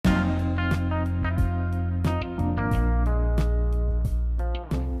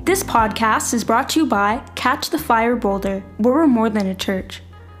This podcast is brought to you by Catch the Fire Boulder, where we're more than a church.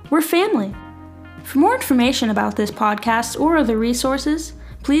 We're family. For more information about this podcast or other resources,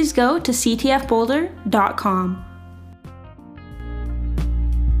 please go to ctfboulder.com.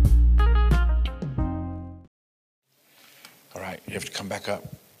 All right, you have to come back up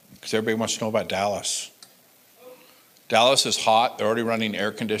because everybody wants to know about Dallas. Dallas is hot. They're already running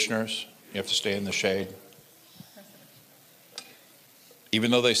air conditioners. You have to stay in the shade. Even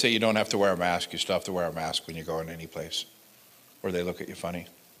though they say you don't have to wear a mask, you still have to wear a mask when you go in any place where they look at you funny.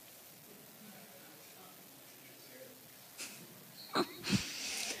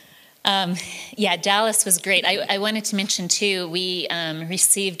 Yeah, Dallas was great. I wanted to mention too, we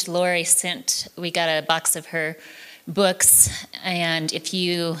received, Lori we got a box of her books, and if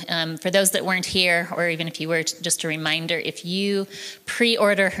you, for those that weren't here, or even if you were, just a reminder, if you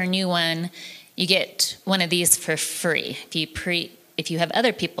pre-order her new one, you get one of these for free. If you have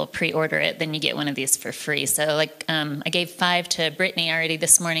other people pre-order it, then you get one of these for free. So I gave 5 to Brittany already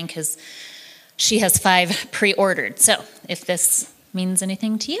this morning because she has 5 pre-ordered. So if this means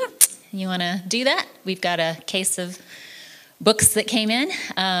anything to you, you want to do that, we've got a case of books that came in.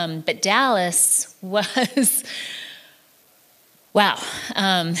 But Dallas was, wow,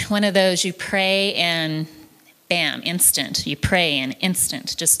 one of those you pray and bam, instant. You pray and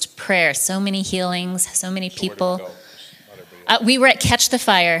instant, just prayer. So many healings, so many people. We were at Catch the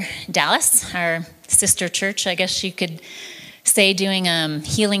Fire Dallas, our sister church, I guess you could say, doing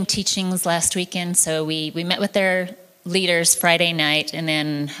healing teachings last weekend. So we met with their leaders Friday night, and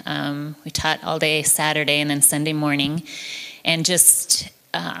then we taught all day Saturday and then Sunday morning. And just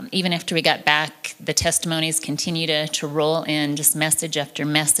even after we got back, the testimonies continue to roll in, just message after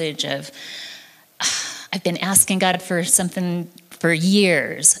message of, I've been asking God for something for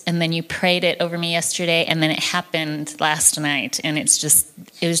years, and then you prayed it over me yesterday, and then it happened last night, and it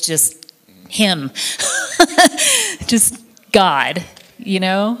was just him, just God, you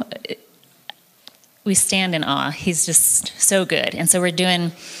know. We stand in awe. He's just so good. And so we're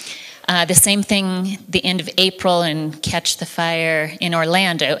doing the same thing the end of April in Catch the Fire in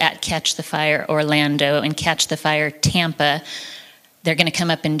Orlando, at Catch the Fire Orlando, and Catch the Fire Tampa. They're going to come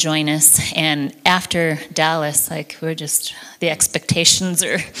up and join us. And after Dallas, the expectations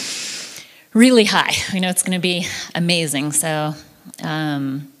are really high. We know it's going to be amazing. So,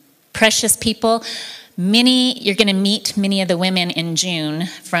 precious people. You're going to meet many of the women in June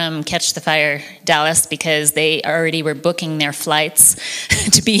from Catch the Fire Dallas, because they already were booking their flights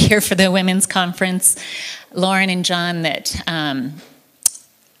to be here for the women's conference. Lauren and John that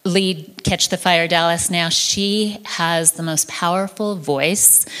lead Catch the Fire Dallas now, she has the most powerful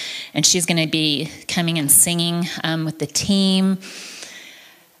voice, and she's going to be coming and singing with the team.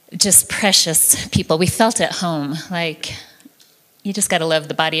 Just precious people. We felt at home. You just got to love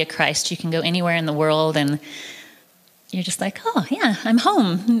the body of Christ. You can go anywhere in the world, and you're just like, oh, yeah, I'm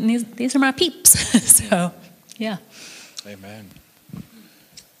home. These are my peeps. So, yeah. Amen.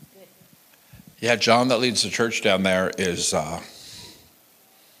 Yeah, John that leads the church down there is,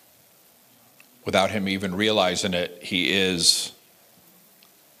 without him even realizing it, he is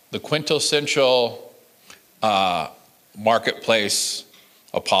the quintessential marketplace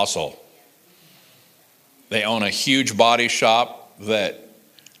apostle. They own a huge body shop that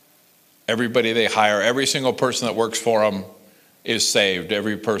everybody they hire, every single person that works for them is saved.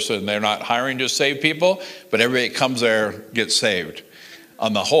 Every person, they're not hiring to save people, but everybody that comes there gets saved.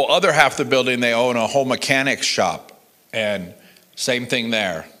 On the whole other half of the building, they own a whole mechanics shop, and same thing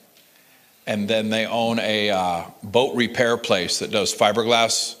there. And then they own a boat repair place that does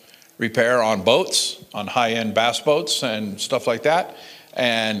fiberglass repair on boats, on high-end bass boats and stuff like that.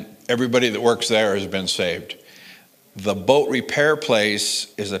 And everybody that works there has been saved. The boat repair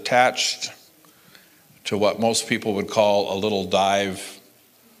place is attached to what most people would call a little dive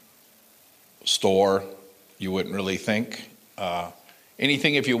store. You wouldn't really think.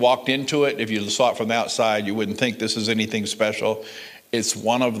 Anything, if you walked into it, if you saw it from the outside, you wouldn't think this is anything special. It's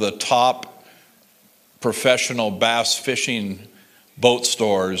one of the top professional bass fishing boat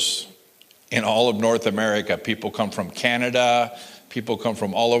stores in all of North America. People come from Canada. People come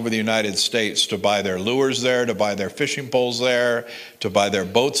from all over the United States to buy their lures there, to buy their fishing poles there, to buy their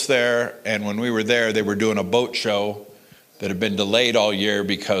boats there. And when we were there, they were doing a boat show that had been delayed all year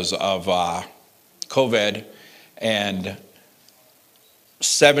because of COVID. And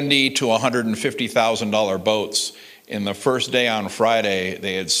 $70,000 to $150,000 boats. In the first day on Friday,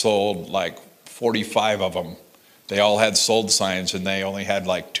 they had sold 45 of them. They all had sold signs, and they only had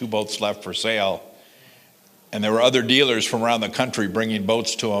 2 boats left for sale. And there were other dealers from around the country bringing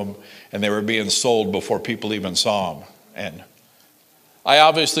boats to them, and they were being sold before people even saw them. And I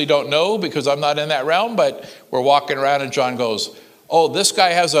obviously don't know because I'm not in that realm, but we're walking around and John goes, oh, this guy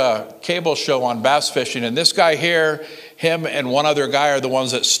has a cable show on bass fishing, and this guy here, him and one other guy are the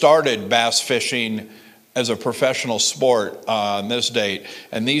ones that started bass fishing as a professional sport on this date.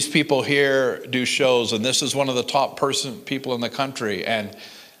 And these people here do shows, and this is one of the top people in the country. And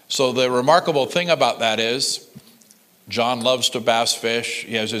so the remarkable thing about that is John loves to bass fish.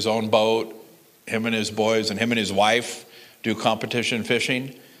 He has his own boat. Him and his boys and him and his wife do competition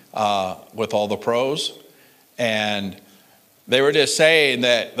fishing with all the pros. And they were just saying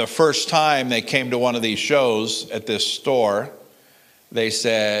that the first time they came to one of these shows at this store, they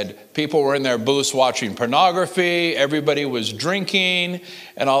said people were in their booths watching pornography, everybody was drinking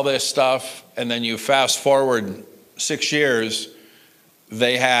and all this stuff. And then you fast forward 6 years,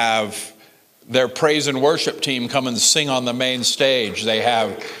 they have their praise and worship team come and sing on the main stage. They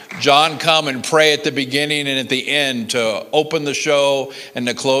have John come and pray at the beginning and at the end to open the show and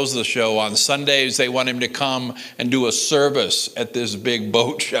to close the show. On Sundays, they want him to come and do a service at this big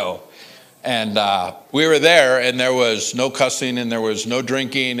boat show. And we were there, and there was no cussing and there was no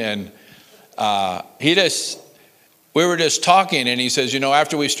drinking. And we were just talking, and he says,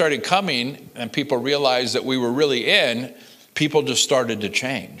 after we started coming and people realized that we were really in, people just started to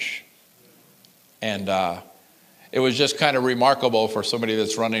change. And it was just kind of remarkable for somebody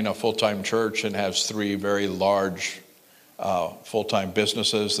that's running a full-time church and has 3 very large full-time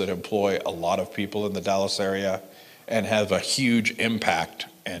businesses that employ a lot of people in the Dallas area and have a huge impact.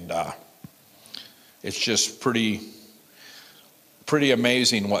 And it's just pretty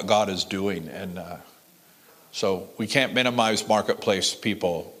amazing what God is doing. And so we can't minimize marketplace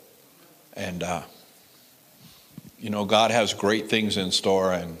people. And, God has great things in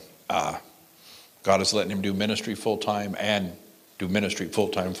store, and God is letting him do ministry full-time and do ministry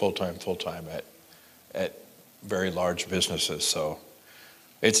full-time at very large businesses. So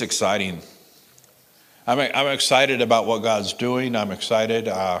it's exciting. I'm excited about what God's doing. I'm excited.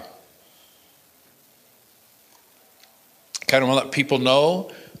 Kind of want to let people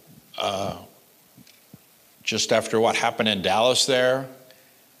know, just after what happened in Dallas there,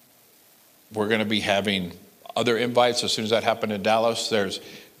 we're going to be having other invites as soon as that happened in Dallas.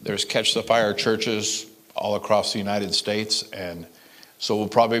 There's Catch the Fire churches all across the United States, and so we'll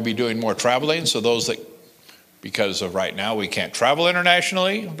probably be doing more traveling. So those that, because of right now we can't travel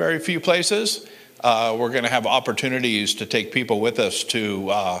internationally, very few places, we're going to have opportunities to take people with us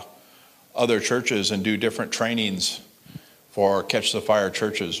to other churches and do different trainings for Catch the Fire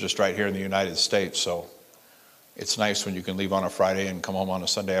churches just right here in the United States. So it's nice when you can leave on a Friday and come home on a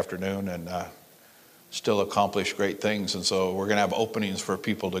Sunday afternoon and still accomplish great things. And so we're going to have openings for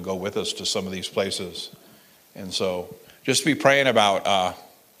people to go with us to some of these places. And so just be praying about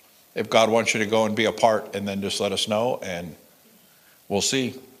if God wants you to go and be a part, and then just let us know, and we'll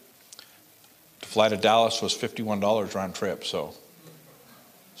see. To fly to Dallas was $51 round trip, so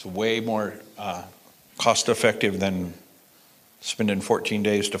it's way more cost effective than spending 14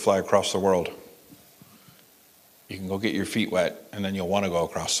 days to fly across the world. You can go get your feet wet, and then you'll want to go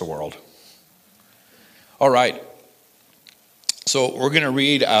across the world. All right, so we're going to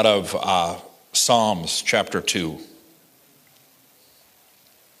read out of Psalms chapter 2.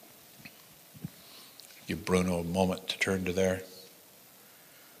 Give Bruno a moment to turn to there.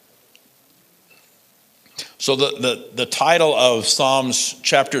 So the title of Psalms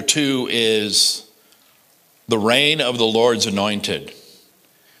chapter 2 is The Reign of the Lord's Anointed.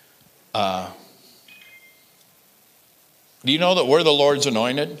 Do you know that we're the Lord's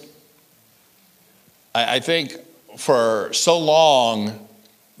anointed? I think for so long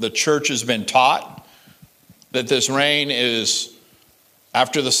the church has been taught that this reign is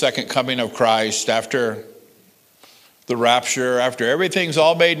after the second coming of Christ, after the rapture, after everything's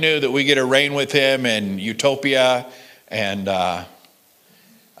all made new, that we get to reign with him in utopia. And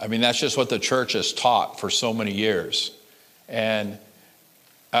that's just what the church has taught for so many years. And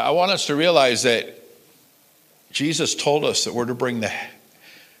I want us to realize that Jesus told us that we're to bring the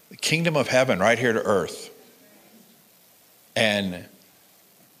kingdom of heaven right here to earth. And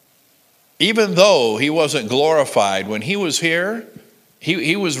even though he wasn't glorified, when he was here,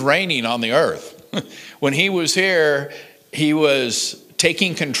 he was reigning on the earth. When he was here, he was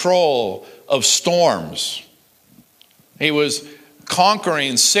taking control of storms. He was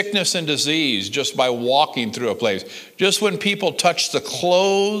conquering sickness and disease just by walking through a place. Just when people touched the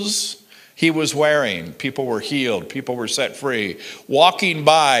clothes he was wearing, people were healed, people were set free. Walking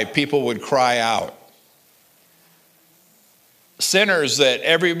by, people would cry out. Sinners that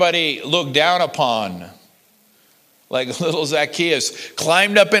everybody looked down upon, like little Zacchaeus,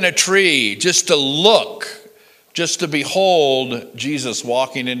 climbed up in a tree just to look just to behold Jesus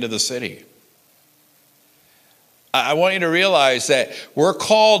walking into the city. I want you to realize that we're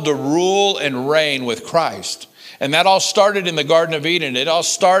called to rule and reign with Christ. And that all started in the Garden of Eden. It all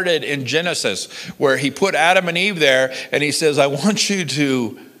started in Genesis, where he put Adam and Eve there, and he says, I want you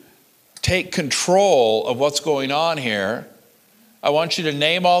to take control of what's going on here. I want you to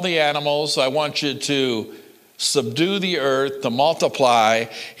name all the animals. I want you to subdue the earth, to multiply.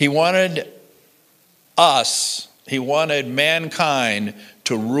 He wanted us, he wanted mankind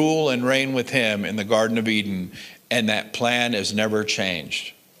to rule and reign with him in the Garden of Eden. And that plan has never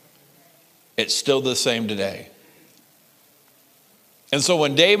changed. It's still the same today. And so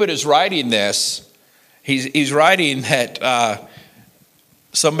when David is writing this, he's writing that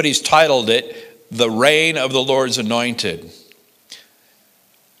somebody's titled it, The Reign of the Lord's Anointed.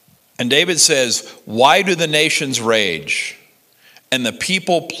 And David says, why do the nations rage and the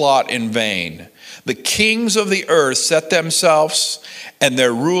people plot in vain? The kings of the earth set themselves and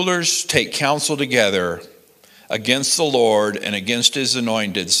their rulers take counsel together against the Lord and against his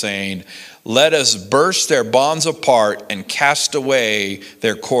anointed, saying, let us burst their bonds apart and cast away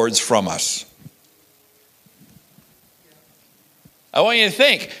their cords from us. I want you to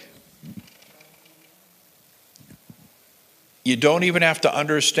think, you don't even have to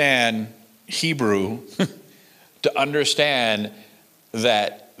understand Hebrew to understand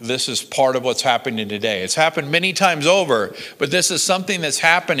that this is part of what's happening today. It's happened many times over, but this is something that's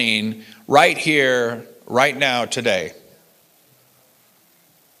happening right here, right now, today.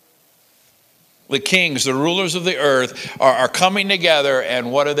 The kings, the rulers of the earth are coming together,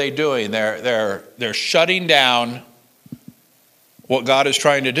 and what are they doing? They're shutting down what God is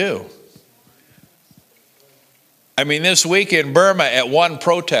trying to do. I mean, this week in Burma, at one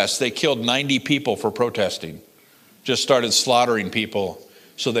protest, they killed 90 people for protesting. Just started slaughtering people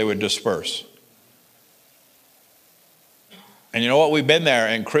so they would disperse. And you know what? We've been there,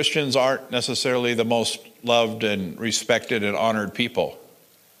 and Christians aren't necessarily the most loved and respected and honored people.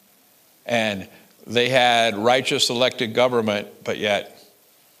 And they had righteous elected government, but yet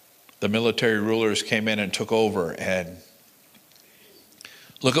the military rulers came in and took over. And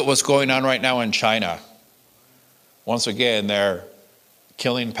look at what's going on right now in China. Once again, they're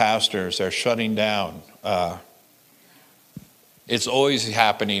killing pastors. They're shutting down. It's always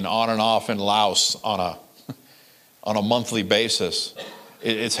happening on and off in Laos on a monthly basis.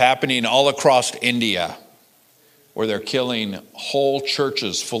 It's happening all across India, where they're killing whole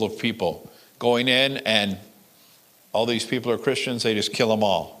churches full of people. Going in, and all these people are Christians, they just kill them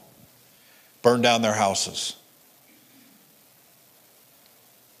all. Burn down their houses.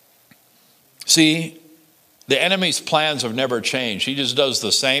 See, the enemy's plans have never changed. He just does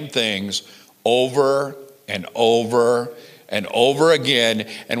the same things over and over and over again.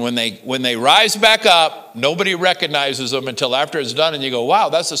 And when they rise back up, nobody recognizes them until after it's done, and you go, wow,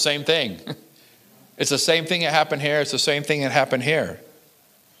 that's the same thing. It's the same thing that happened here. It's the same thing that happened here.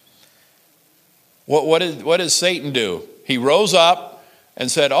 What did Satan do? He rose up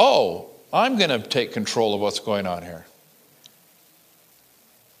and said, oh, I'm going to take control of what's going on here.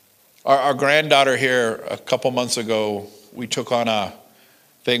 Our granddaughter here, a couple months ago, we took on a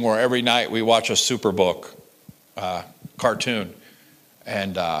thing where every night we watch a Superbook cartoon.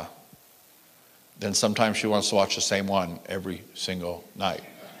 And then sometimes she wants to watch the same one every single night.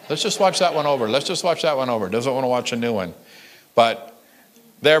 Let's just watch that one over. Let's just watch that one over. Doesn't want to watch a new one. But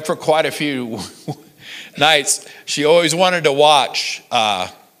there for quite a few nights, she always wanted to watch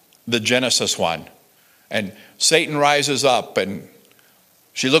the Genesis one. And Satan rises up, and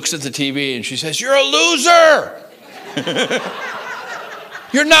she looks at the TV and she says, you're a loser.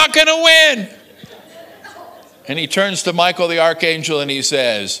 You're not going to win. And he turns to Michael the archangel and he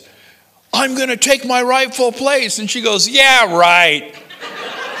says, I'm going to take my rightful place. And she goes, yeah, right.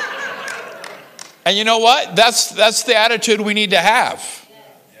 And you know what? That's the attitude we need to have.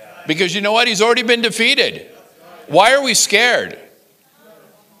 Because you know what? He's already been defeated. Why are we scared?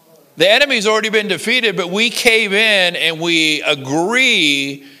 The enemy's already been defeated, but we cave in and we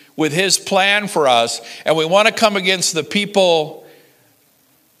agree with his plan for us. And we want to come against the people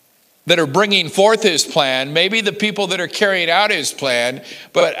that are bringing forth his plan, maybe the people that are carrying out his plan.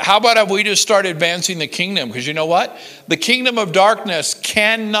 But how about if we just start advancing the kingdom? Because you know what? The kingdom of darkness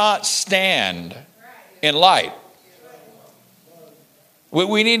cannot stand in light.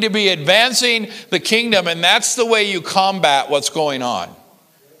 We need to be advancing the kingdom, and that's the way you combat what's going on.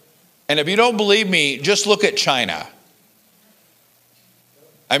 And if you don't believe me, just look at China.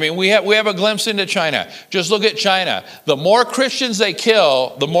 I mean, we have a glimpse into China. Just look at China. The more Christians they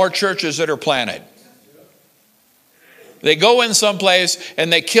kill, the more churches that are planted. They go in someplace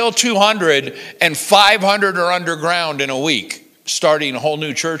and they kill 200 and 500 are underground in a week, starting whole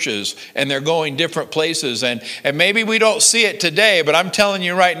new churches, and they're going different places. And maybe we don't see it today, but I'm telling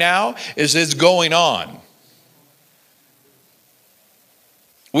you right now, it's going on.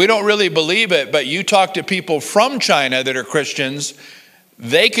 We don't really believe it, but you talk to people from China that are Christians,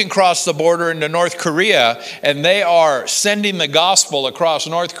 they can cross the border into North Korea, and they are sending the gospel across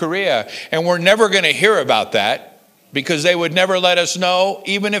North Korea, and we're never going to hear about that because they would never let us know,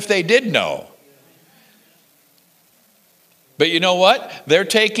 even if they did know. But you know what? They're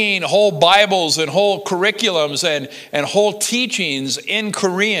taking whole Bibles and whole curriculums and whole teachings in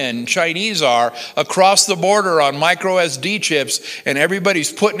Korean, Chinese are, across the border on micro SD chips, and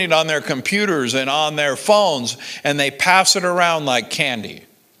everybody's putting it on their computers and on their phones, and they pass it around like candy.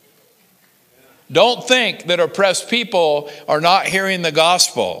 Don't think that oppressed people are not hearing the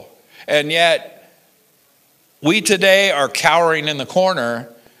gospel, and yet we today are cowering in the corner,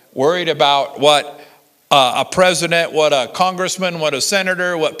 worried about what a president, what a congressman, what a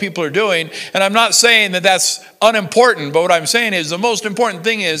senator, what people are doing. And I'm not saying that that's unimportant, but what I'm saying is the most important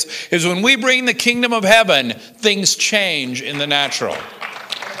thing is when we bring the kingdom of heaven, things change in the natural.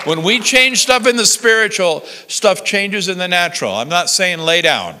 When we change stuff in the spiritual, stuff changes in the natural. I'm not saying lay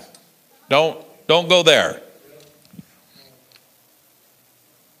down. Don't go there.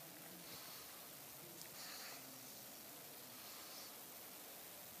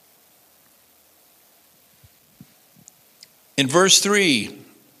 In verse 3,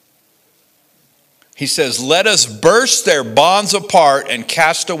 he says, let us burst their bonds apart and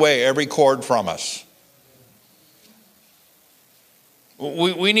cast away every cord from us.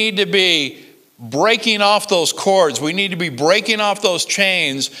 We need to be breaking off those cords. We need to be breaking off those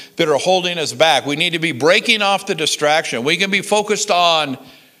chains that are holding us back. We need to be breaking off the distraction. We can be focused on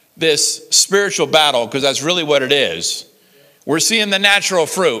this spiritual battle because that's really what it is. We're seeing the natural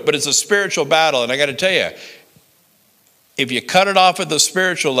fruit, but it's a spiritual battle. And I got to tell you, if you cut it off at the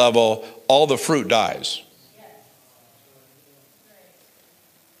spiritual level, all the fruit dies.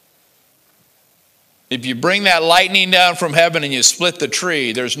 If you bring that lightning down from heaven and you split the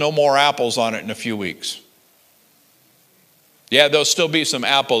tree, there's no more apples on it in a few weeks. Yeah, there'll still be some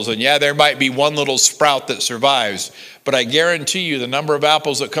apples, and yeah, there might be one little sprout that survives, but I guarantee you the number of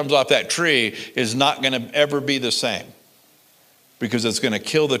apples that comes off that tree is not going to ever be the same because it's going to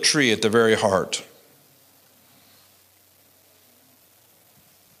kill the tree at the very heart.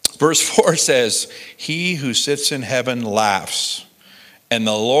 Verse 4 says, he who sits in heaven laughs, and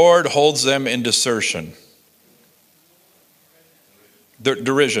the Lord holds them in derision.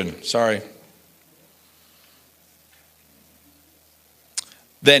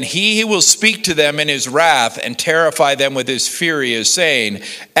 Then he will speak to them in his wrath and terrify them with his fury, is saying,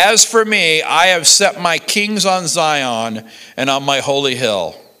 as for me, I have set my kings on Zion and on my holy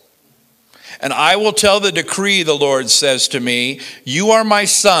hill. And I will tell the decree, the Lord says to me, you are my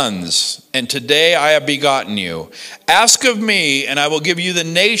sons, and today I have begotten you. Ask of me, and I will give you the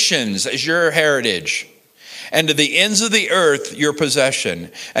nations as your heritage, and to the ends of the earth your possession.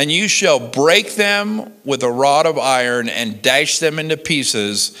 And you shall break them with a rod of iron and dash them into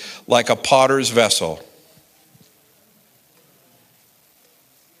pieces like a potter's vessel.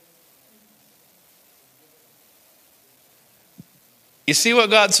 You see what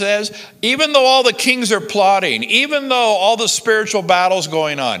God says? Even though all the kings are plotting, even though all the spiritual battles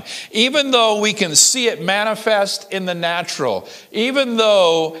going on, even though we can see it manifest in the natural, even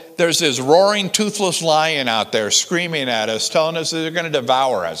though there's this roaring toothless lion out there screaming at us, telling us that they're going to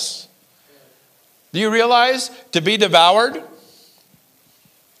devour us. Do you realize to be devoured?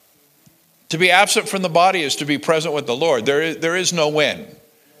 To be absent from the body is to be present with the Lord. There is no win.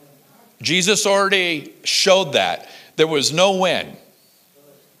 Jesus already showed that. There was no win.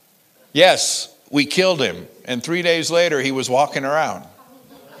 Yes, we killed him, and 3 days later he was walking around.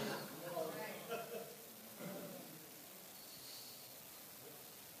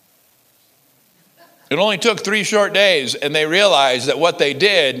 It only took 3 short days, and they realized that what they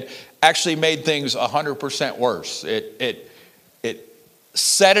did actually made things 100% worse. It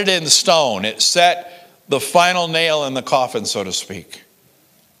set it in stone. It set the final nail in the coffin, so to speak.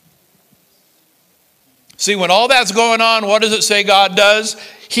 See, when all that's going on, what does it say God does?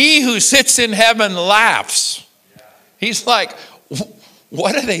 He who sits in heaven laughs. He's like,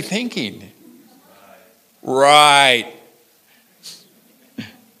 what are they thinking? Right.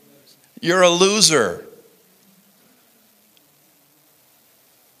 You're a loser.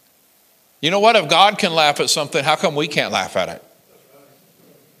 You know what? If God can laugh at something, how come we can't laugh at it?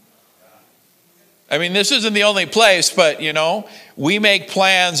 I mean, this isn't the only place, but, we make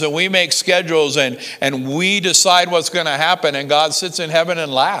plans and we make schedules and we decide what's going to happen, and God sits in heaven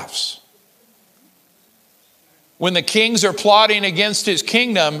and laughs. When the kings are plotting against his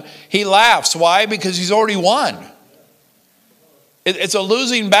kingdom, he laughs. Why? Because he's already won. It's a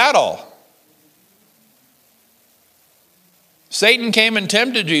losing battle. Satan came and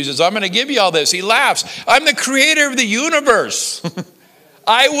tempted Jesus. I'm going to give you all this. He laughs. I'm the creator of the universe.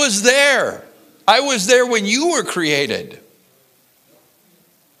 I was there. I was there when you were created.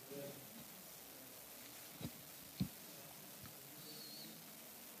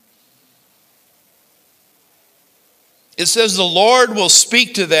 It says the Lord will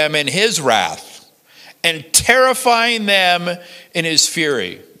speak to them in his wrath and terrifying them in his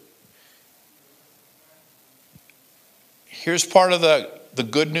fury. Here's part of the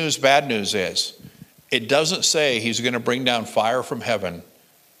good news, bad news is, it doesn't say he's going to bring down fire from heaven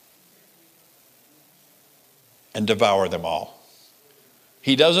and devour them all.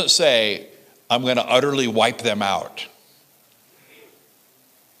 He doesn't say, I'm going to utterly wipe them out.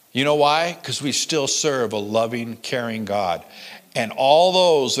 You know why? Because we still serve a loving, caring God. And all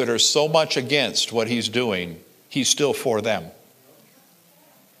those that are so much against what he's doing, he's still for them.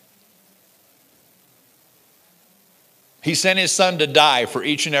 He sent his son to die for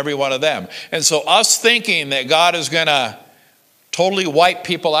each and every one of them. And so us thinking that God is going to totally wipe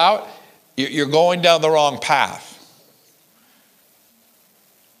people out, you're going down the wrong path.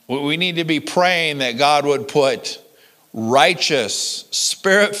 We need to be praying that God would put righteous,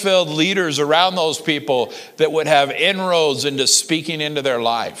 spirit-filled leaders around those people that would have inroads into speaking into their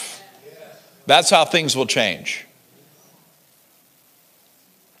life. That's how things will change.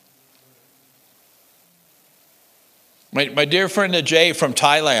 My dear friend Ajay from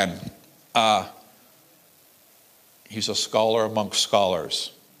Thailand, he's a scholar amongst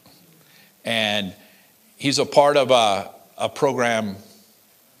scholars. And he's a part of a program.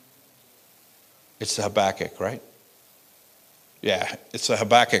 It's the Habakkuk, right? Yeah, it's a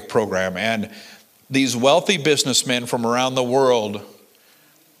Habakkuk program. And these wealthy businessmen from around the world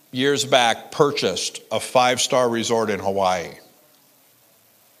years back purchased a 5-star resort in Hawaii.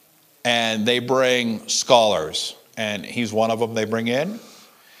 And they bring scholars. And he's one of them they bring in.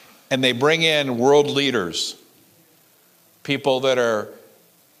 And they bring in world leaders. People that are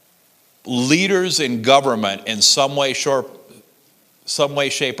leaders in government in some way, shape,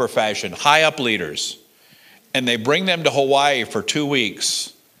 or fashion. High up leaders. And they bring them to Hawaii for 2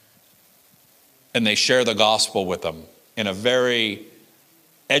 weeks. And they share the gospel with them in a very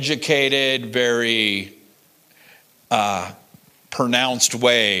educated, very pronounced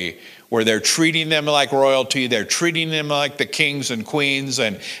way, where they're treating them like royalty, they're treating them like the kings and queens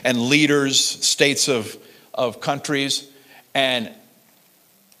and leaders, states of countries. And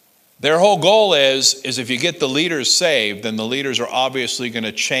their whole goal is if you get the leaders saved, then the leaders are obviously going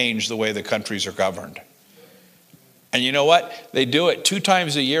to change the way the countries are governed. And you know what? They do it 2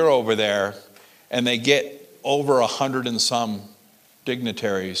 times a year over there, and they get over 100 and some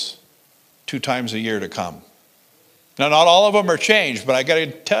dignitaries 2 times a year to come. Now, not all of them are changed, but I got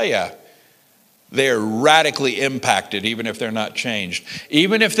to tell you, they're radically impacted, even if they're not changed.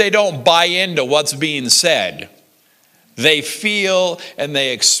 Even if they don't buy into what's being said, they feel and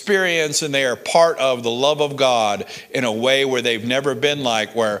they experience and they are part of the love of God in a way where they've never been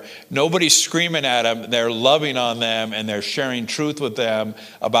like, where nobody's screaming at them, they're loving on them, and they're sharing truth with them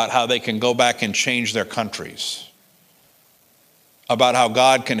about how they can go back and change their countries, about how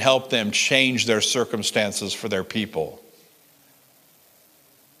God can help them change their circumstances for their people.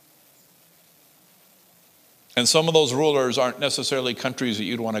 And some of those rulers aren't necessarily countries that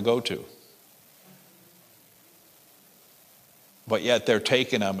you'd want to go to. But yet they're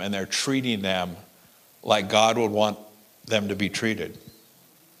taking them and they're treating them like God would want them to be treated,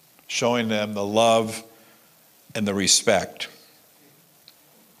 showing them the love and the respect.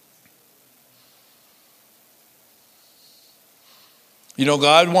 You know,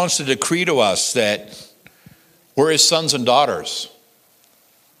 God wants to decree to us that we're his sons and daughters.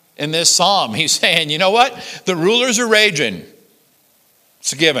 In this psalm, he's saying, you know what? The rulers are raging.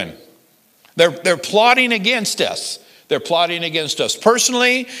 It's a given. They're plotting against us. They're plotting against us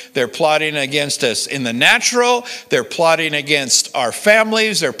personally. They're plotting against us in the natural. They're plotting against our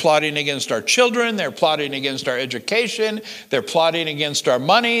families. They're plotting against our children. They're plotting against our education. They're plotting against our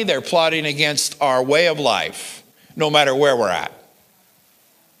money. They're plotting against our way of life, no matter where we're at.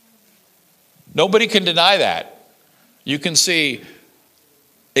 Nobody can deny that. You can see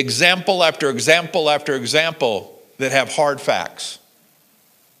example after example after example that have hard facts.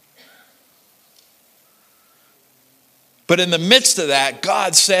 But in the midst of that,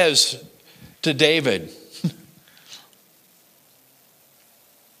 God says, to David,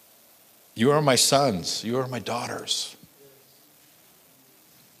 you are my sons, you are my daughters.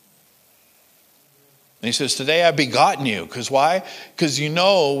 And he says, today I've begotten you. Because why? Because you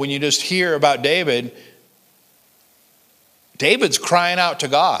know, when you just hear about David, David's crying out to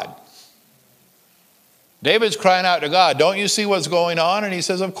God. David's crying out to God, don't you see what's going on? And he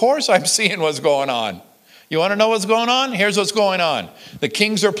says, of course I'm seeing what's going on. You want to know what's going on? Here's what's going on. The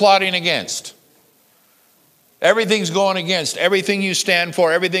kings are plotting against. Everything's going against. Everything you stand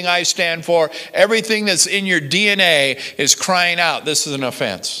for, everything I stand for, everything that's in your DNA is crying out, this is an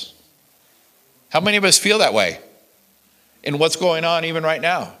offense. How many of us feel that way in what's going on even right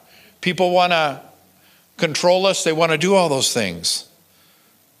now? People want to control us. They want to do all those things.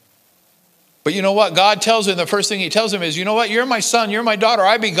 But you know what? God tells him, the first thing he tells him is, you know what? You're my son. You're my daughter.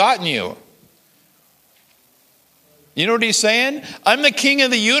 I've begotten you. You know what he's saying? I'm the king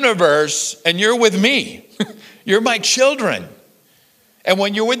of the universe and you're with me. You're my children. And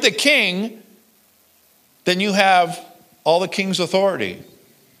when you're with the king, then you have all the king's authority.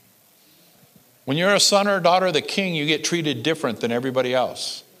 When you're a son or a daughter of the king, you get treated different than everybody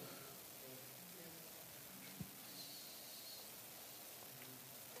else.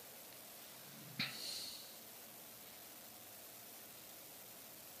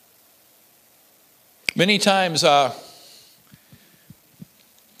 Many times, God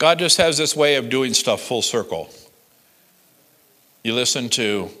just has this way of doing stuff full circle. You listen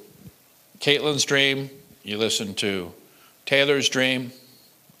to Caitlin's dream, you listen to Taylor's dream.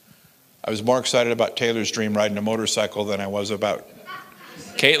 I was more excited about Taylor's dream riding a motorcycle than I was about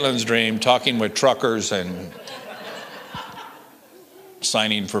Caitlin's dream talking with truckers and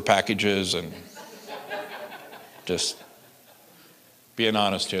signing for packages and just being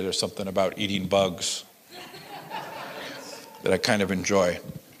honest here. There's something about eating bugs that I kind of enjoy.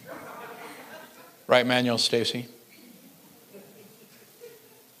 Right, Manuel, Stacy?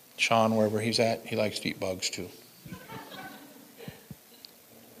 Sean, wherever he's at, he likes to eat bugs too.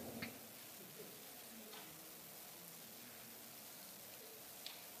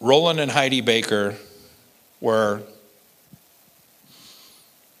 Roland and Heidi Baker were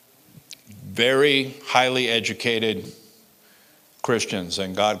very highly educated Christians,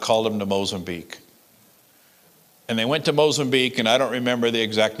 and God called them to Mozambique. And they went to Mozambique, and I don't remember the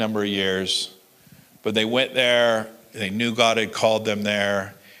exact number of years, but they went there, they knew God had called them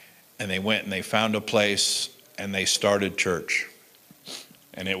there, and they went and they found a place, and they started church.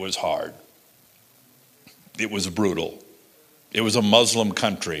 And it was hard. It was brutal. It was a Muslim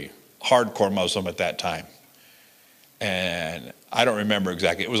country, hardcore Muslim at that time. And I don't remember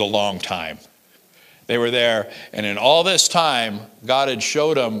exactly. It was a long time. They were there, and in all this time, God had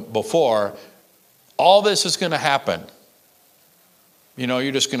showed them before, all this is going to happen. You know,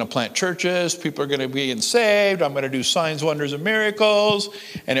 you're just going to plant churches, people are going to be getting saved, I'm going to do signs, wonders, and miracles.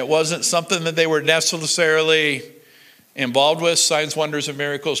 And it wasn't something that they were necessarily involved with. Signs, wonders, and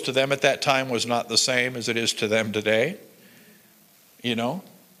miracles to them at that time was not the same as it is to them today. You know?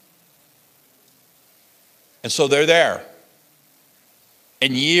 And so they're there.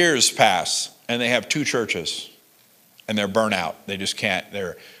 And years pass, and they have 2 churches. And they're burnt out. They just can't.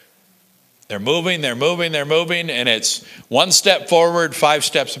 They're moving, and it's 1 step forward, 5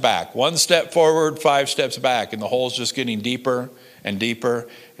 steps back. 1 step forward, 5 steps back. And the hole's just getting deeper and deeper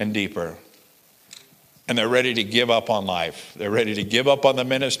and deeper. And they're ready to give up on life. They're ready to give up on the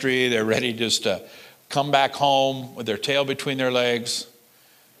ministry. They're ready just to come back home with their tail between their legs.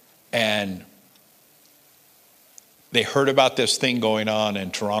 And they heard about this thing going on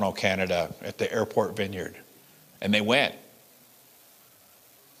in Toronto, Canada at the Airport Vineyard. And they went.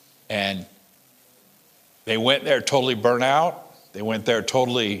 And they went there totally burnt out. They went there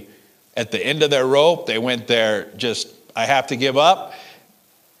totally at the end of their rope. They went there just, I have to give up.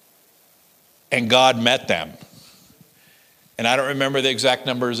 And God met them. And I don't remember the exact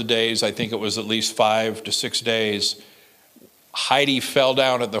numbers of days. I think it was at least 5 to 6 days. Heidi fell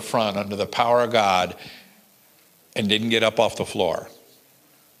down at the front under the power of God and didn't get up off the floor.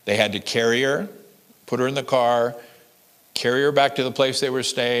 They had to carry her, put her in the car, carry her back to the place they were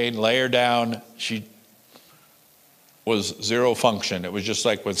staying, lay her down. She was zero function. It was just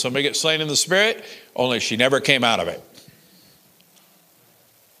like when somebody gets slain in the spirit, only she never came out of it.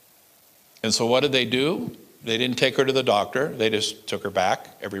 And so what did they do? They didn't take her to the doctor. They just took her back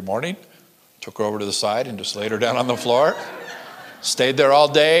every morning, took her over to the side and just laid her down on the floor. Stayed there all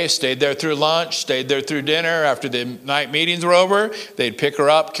day, stayed there through lunch, stayed there through dinner. After the night meetings were over, they'd pick her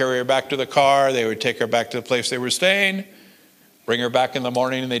up, carry her back to the car. They would take her back to the place they were staying, bring her back in the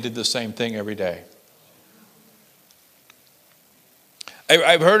morning, and they did the same thing every day.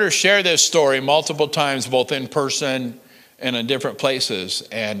 I've heard her share this story multiple times, both in person and in different places.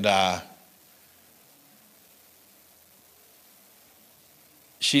 And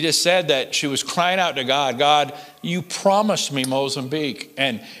she just said that she was crying out to God, God, you promised me Mozambique.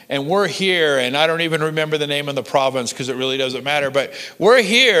 And we're here, and I don't even remember the name of the province because it really doesn't matter. But we're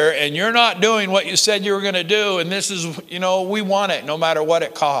here, and you're not doing what you said you were going to do. And this is, we want it no matter what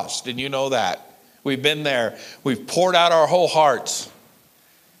it costs. And you know that. We've been there. We've poured out our whole hearts.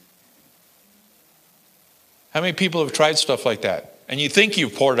 How many people have tried stuff like that? And you think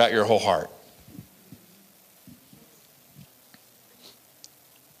you've poured out your whole heart.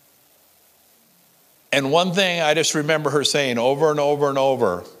 And one thing I just remember her saying over and over and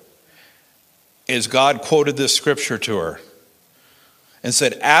over is God quoted this scripture to her and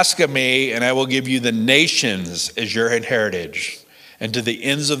said, ask of me and I will give you the nations as your heritage and to the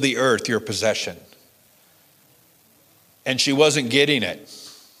ends of the earth your possession. And she wasn't getting it.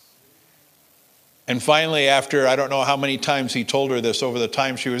 And finally, after I don't know how many times he told her this over the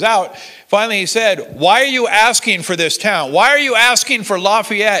time she was out, finally he said, why are you asking for this town? Why are you asking for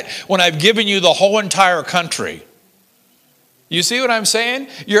Lafayette when I've given you the whole entire country? You see what I'm saying?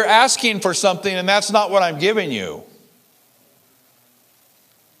 You're asking for something and that's not what I'm giving you.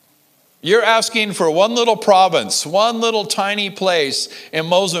 You're asking for one little province, one little tiny place in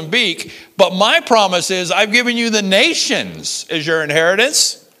Mozambique, but my promise is I've given you the nations as your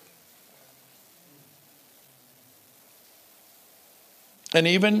inheritance. And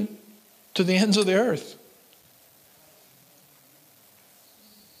even to the ends of the earth.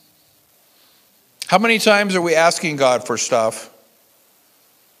 How many times are we asking God for stuff?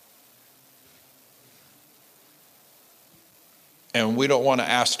 And we don't want to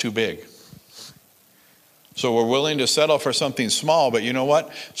ask too big. So we're willing to settle for something small, but you know what?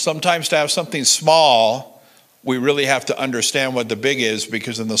 Sometimes to have something small, we really have to understand what the big is,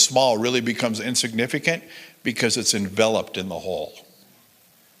 because then the small really becomes insignificant because it's enveloped in the whole.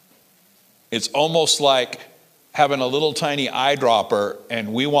 It's almost like having a little tiny eyedropper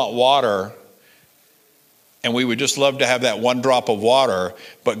and we want water and we would just love to have that one drop of water,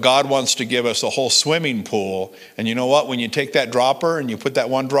 but God wants to give us a whole swimming pool. And you know what? When you take that dropper and you put that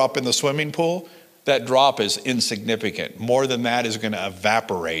one drop in the swimming pool, that drop is insignificant. More than that is going to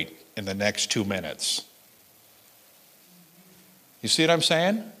evaporate in the next 2 minutes. You see what I'm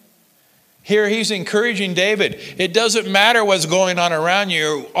saying? Here he's encouraging David. It doesn't matter what's going on around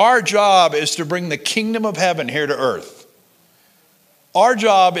you. Our job is to bring the kingdom of heaven here to earth. Our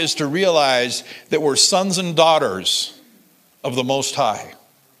job is to realize that we're sons and daughters of the Most High.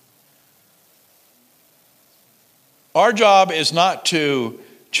 Our job is not to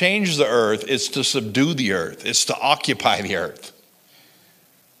change the earth, it's to subdue the earth. It's to occupy the earth.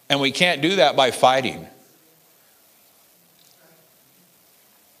 And we can't do that by fighting.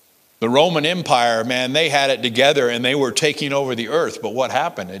 The Roman Empire, man, they had it together and they were taking over the earth. But what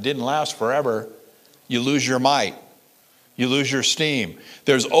happened? It didn't last forever. You lose your might. You lose your steam.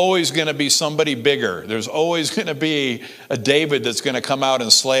 There's always going to be somebody bigger. There's always going to be a David that's going to come out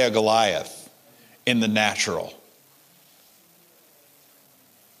and slay a Goliath in the natural.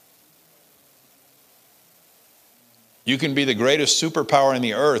 You can be the greatest superpower in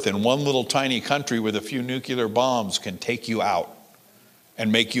the earth, and one little tiny country with a few nuclear bombs can take you out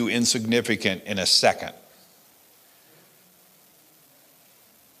and make you insignificant in a second.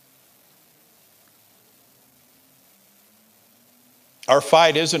 Our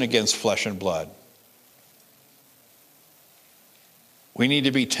fight isn't against flesh and blood. We need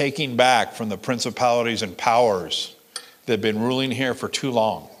to be taking back from the principalities and powers that have been ruling here for too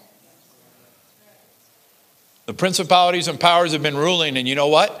long. The principalities and powers have been ruling, and you know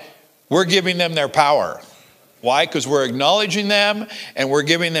what? We're giving them their power. Why? Because we're acknowledging them and we're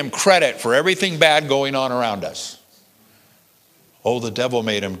giving them credit for everything bad going on around us. Oh, the devil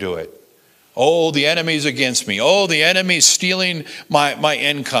made him do it. Oh, the enemy's against me. Oh, the enemy's stealing my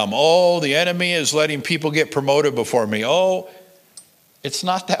income. Oh, the enemy is letting people get promoted before me. Oh, it's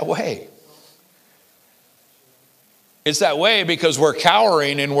not that way. It's that way because we're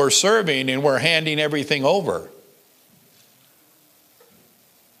cowering and we're serving and we're handing everything over.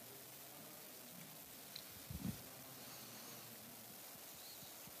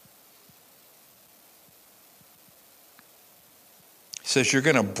 It says you're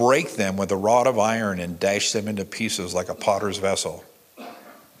going to break them with a rod of iron and dash them into pieces like a potter's vessel.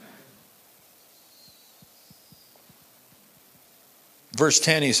 Verse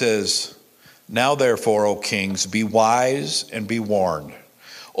 10, he says, now therefore, O kings, be wise and be warned.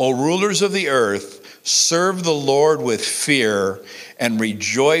 O rulers of the earth, serve the Lord with fear and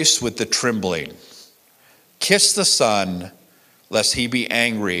rejoice with the trembling. Kiss the Son, lest he be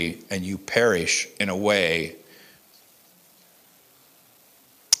angry and you perish in a way,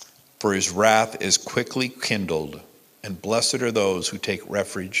 for his wrath is quickly kindled, and blessed are those who take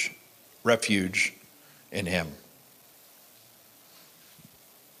refuge in him.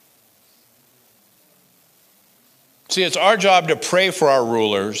 See, it's our job to pray for our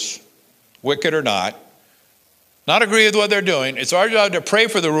rulers, wicked or not agree with what they're doing. It's our job to pray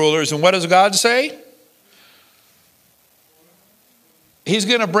for the rulers, and what does God say? He's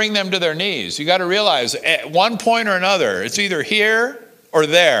going to bring them to their knees. You got to realize, at one point or another, it's either here or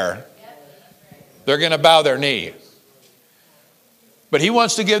there. They're going to bow their knee. But he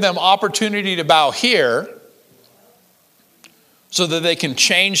wants to give them opportunity to bow here so that they can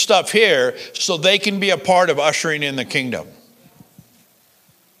change stuff here, so they can be a part of ushering in the kingdom.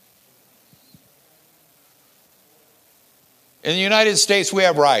 In the United States, we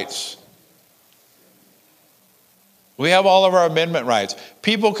have rights. We have all of our amendment rights.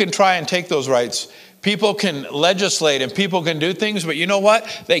 People can try and take those rights. People can legislate and people can do things, but you know what?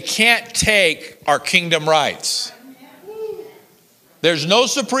 They can't take our kingdom rights. There's no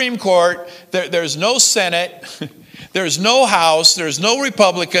Supreme Court. There's no Senate. There's no House. There's no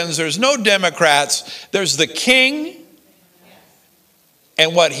Republicans. There's no Democrats. There's the King.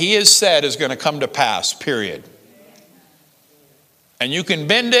 And what he has said is going to come to pass, period. And you can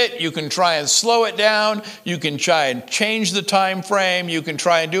bend it, you can try and slow it down, you can try and change the time frame, you can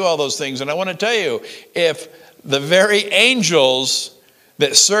try and do all those things. And I want to tell you, if the very angels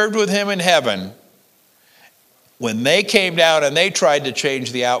that served with him in heaven, when they came down and they tried to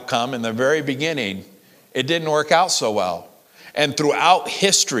change the outcome in the very beginning, it didn't work out so well. And throughout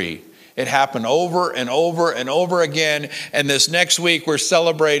history, it happened over and over and over again. And this next week, we're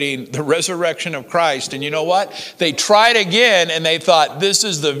celebrating the resurrection of Christ. And you know what? They tried again, and they thought, this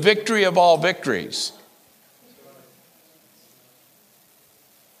is the victory of all victories.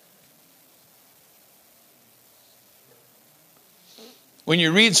 When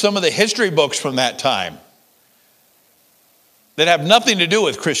you read some of the history books from that time that have nothing to do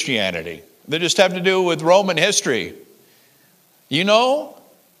with Christianity, they just have to do with Roman history, you know,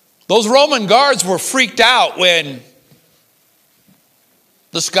 those Roman guards were freaked out when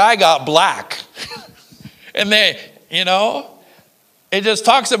the sky got black. And they, you know, it just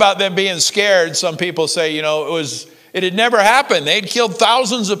talks about them being scared. Some people say, you know, it had never happened. They'd killed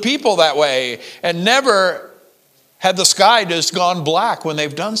thousands of people that way and never had the sky just gone black when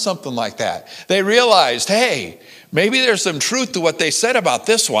they've done something like that. They realized, hey, maybe there's some truth to what they said about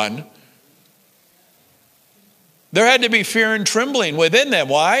this one. There had to be fear and trembling within them.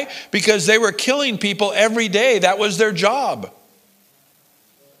 Why? Because they were killing people every day. That was their job.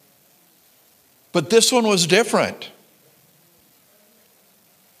 But this one was different.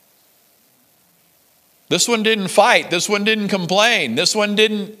 This one didn't fight. This one didn't complain. This one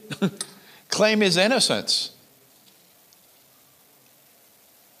didn't claim his innocence.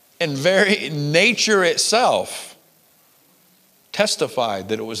 And very nature itself testified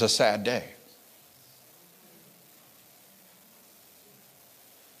that it was a sad day.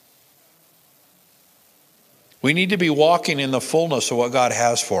 We need to be walking in the fullness of what God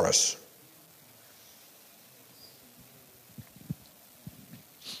has for us.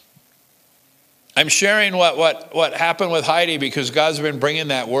 I'm sharing what happened with Heidi because God's been bringing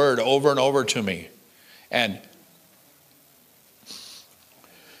that word over and over to me. And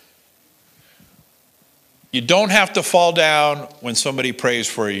you don't have to fall down when somebody prays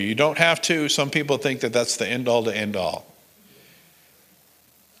for you. You don't have to. Some people think that that's the end all to end all.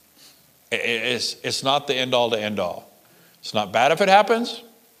 It's not the end all to end all. It's not bad if it happens.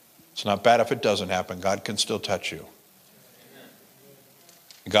 It's not bad if it doesn't happen. God can still touch you.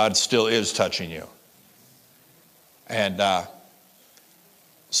 God still is touching you. And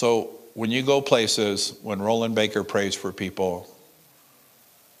so when you go places, when Roland Baker prays for people,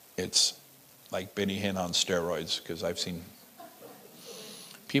 it's like Benny Hinn on steroids, because I've seen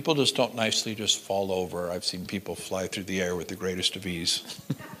people just don't nicely just fall over. I've seen people fly through the air with the greatest of ease.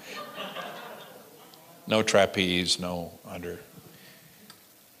 No trapeze, no under.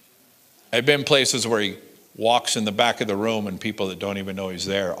 I've been places where he walks in the back of the room and people that don't even know he's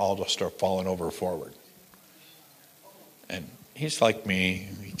there all just start falling over forward. And he's like me.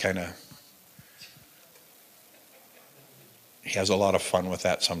 He has a lot of fun with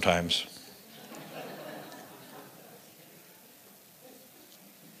that sometimes.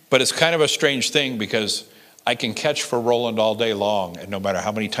 But it's kind of a strange thing because I can catch for Roland all day long, and no matter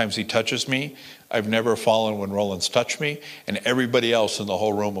how many times he touches me, I've never fallen when Roland's touched me, and everybody else in the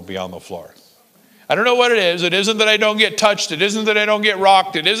whole room will be on the floor. I don't know what it is. It isn't that I don't get touched. It isn't that I don't get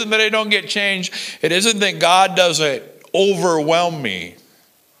rocked. It isn't that I don't get changed. It isn't that God doesn't overwhelmed me.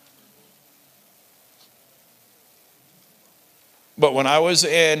 But when I was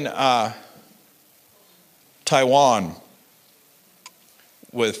in Taiwan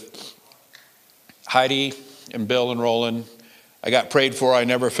with Heidi and Bill and Roland, I got prayed for. I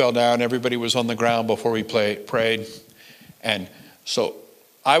never fell down. Everybody was on the ground before we prayed. And so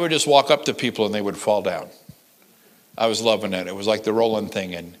I would just walk up to people and they would fall down. I was loving it. It was like the Roland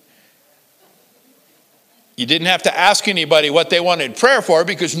thing. And you didn't have to ask anybody what they wanted prayer for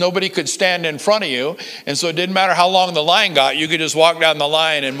because nobody could stand in front of you. And so it didn't matter how long the line got. You could just walk down the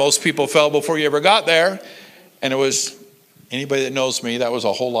line and most people fell before you ever got there. And it was, anybody that knows me, that was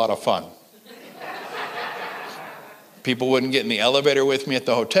a whole lot of fun. People wouldn't get in the elevator with me at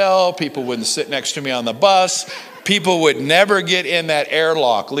the hotel. People wouldn't sit next to me on the bus. People would never get in that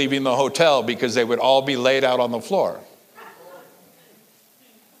airlock leaving the hotel because they would all be laid out on the floor.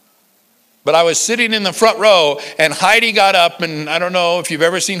 But I was sitting in the front row and Heidi got up, and I don't know if you've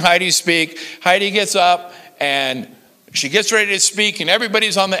ever seen Heidi speak. Heidi gets up and she gets ready to speak and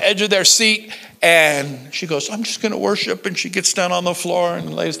everybody's on the edge of their seat and she goes, I'm just going to worship. And she gets down on the floor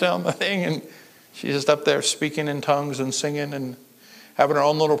and lays down the thing and she's just up there speaking in tongues and singing and having her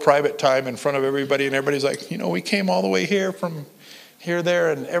own little private time in front of everybody. And everybody's like, we came all the way here from here,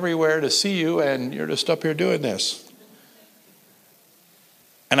 there, and everywhere to see you, and you're just up here doing this.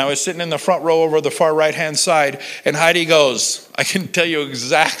 And I was sitting in the front row over the far right-hand side, and Heidi goes, I can tell you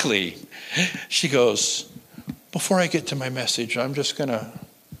exactly. She goes, before I get to my message, I'm just going to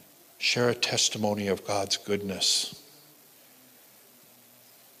share a testimony of God's goodness.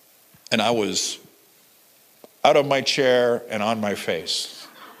 And I was out of my chair and on my face.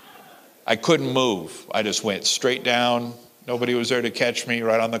 I couldn't move. I just went straight down. Nobody was there to catch me,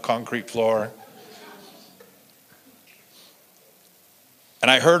 right on the concrete floor. And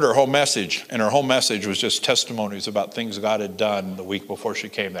I heard her whole message, and her whole message was just testimonies about things God had done the week before she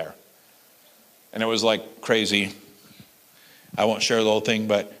came there. And it was like crazy. I won't share the whole thing,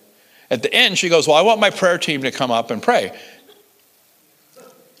 but at the end she goes, well, I want my prayer team to come up and pray.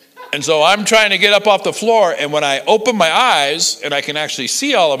 And so I'm trying to get up off the floor, and when I open my eyes and I can actually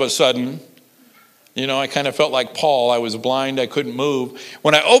see all of a sudden, I kind of felt like Paul. I was blind, I couldn't move.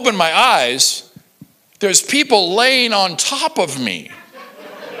 When I opened my eyes, there's people laying on top of me.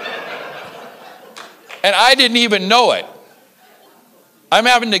 And I didn't even know it. I'm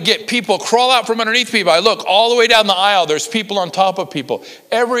having to get people, crawl out from underneath people. I look all the way down the aisle. There's people on top of people.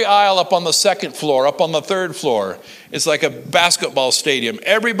 Every aisle up on the second floor, up on the third floor. It's like a basketball stadium.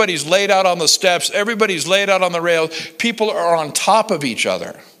 Everybody's laid out on the steps. Everybody's laid out on the rails. People are on top of each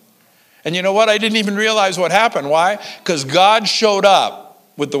other. And you know what? I didn't even realize what happened. Why? Because God showed up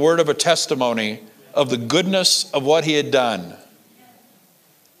with the word of a testimony of the goodness of what he had done.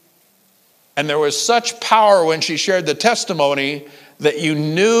 And there was such power when she shared the testimony that you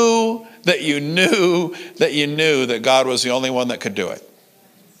knew that God was the only one that could do it.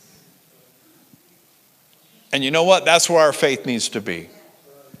 And you know what? That's where our faith needs to be.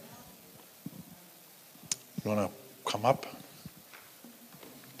 You want to come up?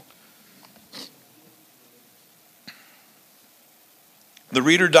 The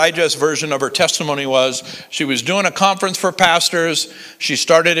Reader Digest version of her testimony was, she was doing a conference for pastors. She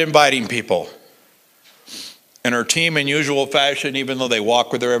started inviting people. And her team, in usual fashion, even though they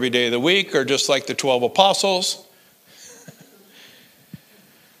walk with her every day of the week, are just like the 12 apostles.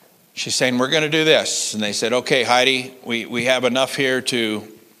 She's saying, we're going to do this. And they said, okay, Heidi, we have enough here to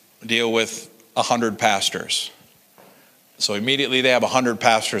deal with 100 pastors. So immediately they have 100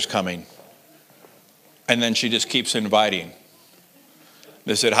 pastors coming. And then she just keeps inviting.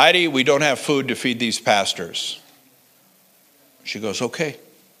 They said, Heidi, we don't have food to feed these pastors. She goes, okay.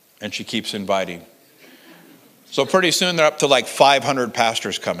 And she keeps inviting. So pretty soon they're up to like 500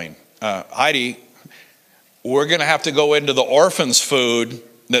 pastors coming. Heidi, we're going to have to go into the orphans' food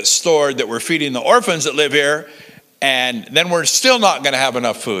that's stored, that we're feeding the orphans that live here, and then we're still not going to have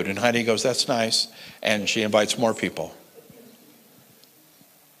enough food. And Heidi goes, that's nice. And she invites more people.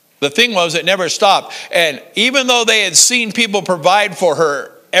 The thing was, it never stopped. And even though they had seen people provide for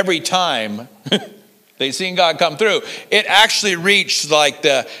her every time, they'd seen God come through, it actually reached like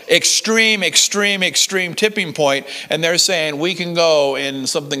the extreme tipping point. And they're saying, we can go in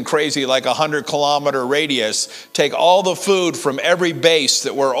something crazy like 100-kilometer radius, take all the food from every base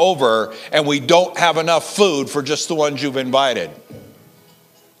that we're over, and we don't have enough food for just the ones you've invited.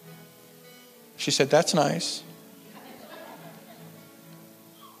 She said, that's nice.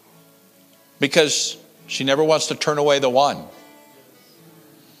 Because she never wants to turn away the one.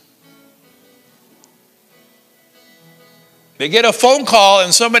 They get a phone call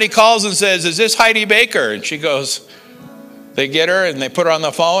and somebody calls and says, is this Heidi Baker? And she goes, They get her and they put her on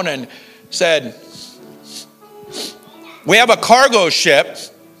the phone and said, we have a cargo ship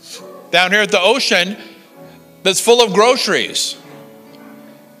down here at the ocean that's full of groceries.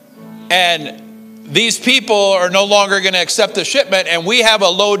 And these people are no longer going to accept the shipment, and we have a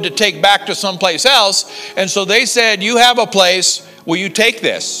load to take back to someplace else. And so they said, you have a place, will you take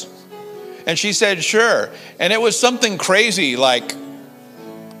this? And she said, sure. And it was something crazy, like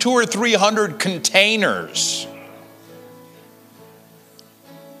 200 or 300 containers.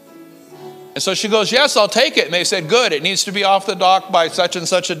 And so she goes, yes, I'll take it. And they said, good, it needs to be off the dock by such and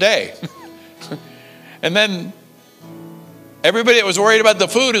such a day. And then everybody that was worried about the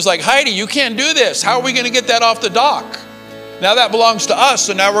food is like, Heidi, you can't do this. How are we going to get that off the dock? Now that belongs to us,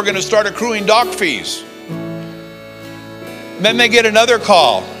 so now we're going to start accruing dock fees. And then they get another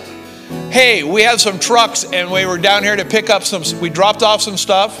call. Hey, we have some trucks and we were down here to pick up we dropped off some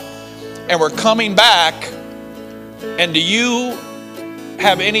stuff and we're coming back. And do you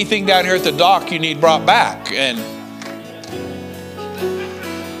have anything down here at the dock you need brought back? And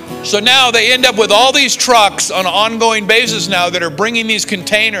so now they end up with all these trucks on an ongoing basis now that are bringing these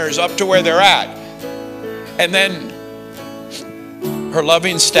containers up to where they're at. And then her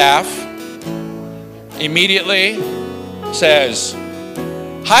loving staff immediately says,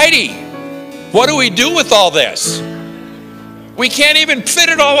 Heidi, what do we do with all this? We can't even fit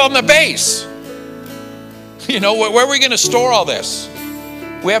it all on the base. You know, where are we going to store all this?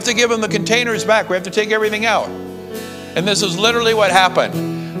 We have to give them the containers back. We have to take everything out. And this is literally what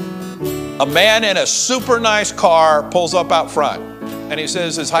happened. A man in a super nice car pulls up out front. And he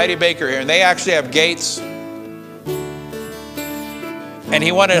says, is Heidi Baker here? And they actually have gates. And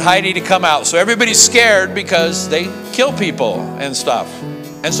he wanted Heidi to come out. So everybody's scared because they kill people and stuff.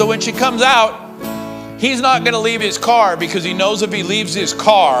 And so when she comes out, he's not going to leave his car because he knows if he leaves his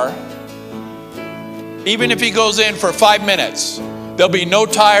car, even if he goes in for 5 minutes, there'll be no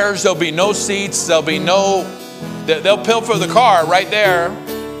tires, there'll be no seats, they'll pilfer the car right there,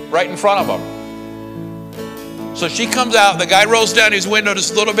 right in front of him. So she comes out, the guy rolls down his window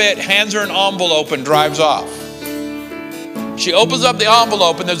just a little bit, hands her an envelope and drives off. She opens up the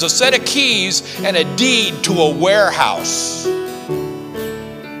envelope and there's a set of keys and a deed to a warehouse.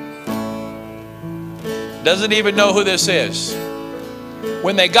 Doesn't even know who this is.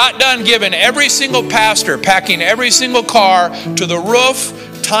 When they got done giving every single pastor, packing every single car to the roof,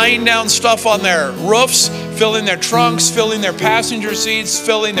 tying down stuff on their roofs, filling their trunks, filling their passenger seats,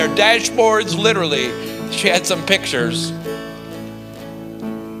 filling their dashboards, literally, she had some pictures.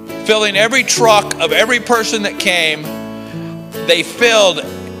 Filling every truck of every person that came, they filled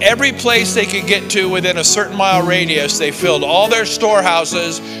every place they could get to within a certain mile radius. They filled all their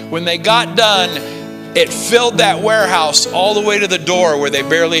storehouses. When they got done, it filled that warehouse all the way to the door where they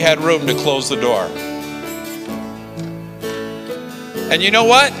barely had room to close the door. And you know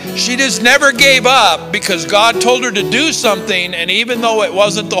what? She just never gave up because God told her to do something. And even though it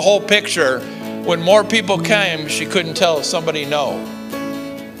wasn't the whole picture, when more people came, she couldn't tell somebody no.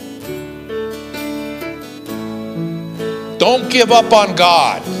 Don't give up on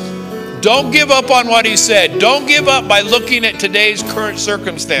God. Don't give up on what He said. Don't give up by looking at today's current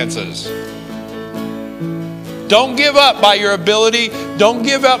circumstances. Don't give up by your ability. Don't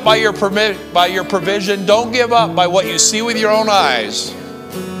give up by your provision. Don't give up by what you see with your own eyes.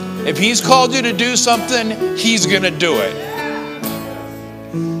 If He's called you to do something, He's going to do it.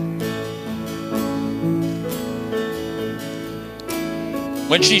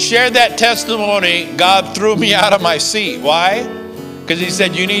 When she shared that testimony, God threw me out of my seat. Why? Because He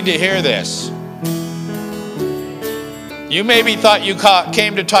said, you need to hear this. You maybe thought you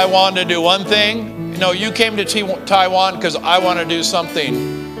came to Taiwan to do one thing. No, you came to Taiwan because I want to do something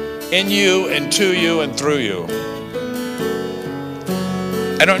in you and to you and through you.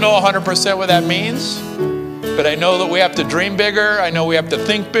 I don't know 100% what that means, but I know that we have to dream bigger. I know we have to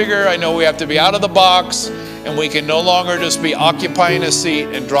think bigger. I know we have to be out of the box, and we can no longer just be occupying a seat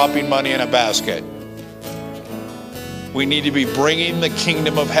and dropping money in a basket. We need to be bringing the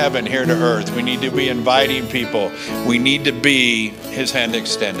kingdom of heaven here to earth. We need to be inviting people. We need to be His hand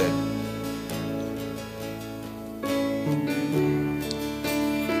extended.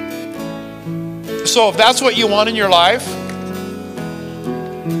 So if that's what you want in your life,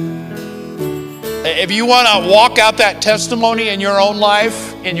 if you want to walk out that testimony in your own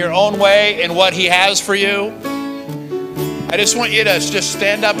life, in your own way, in what He has for you, I just want you to just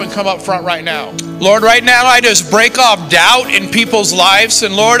stand up and come up front right now. Lord, right now I just break off doubt in people's lives.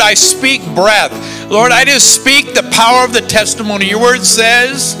 And Lord, I speak breath. Lord, I just speak the power of the testimony. Your word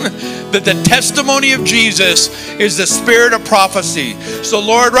says that the testimony of Jesus is the spirit of prophecy. So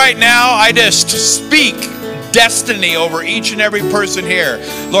Lord, right now I just speak destiny over each and every person here.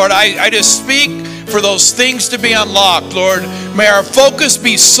 Lord, I just speak for those things to be unlocked. Lord, may our focus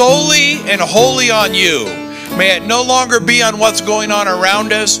be solely and wholly on you. May it no longer be on what's going on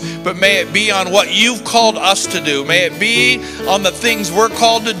around us, but may it be on what you've called us to do. May it be on the things we're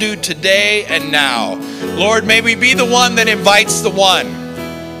called to do today and now. Lord, may we be the one that invites the one.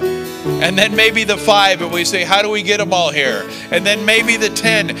 And then maybe the 5, and we say, how do we get them all here? And then maybe the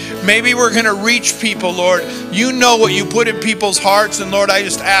 10. Maybe we're going to reach people, Lord. You know what you put in people's hearts. And Lord, I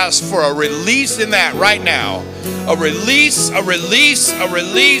just ask for a release in that right now. A release, a release, a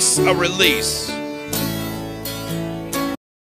release, a release.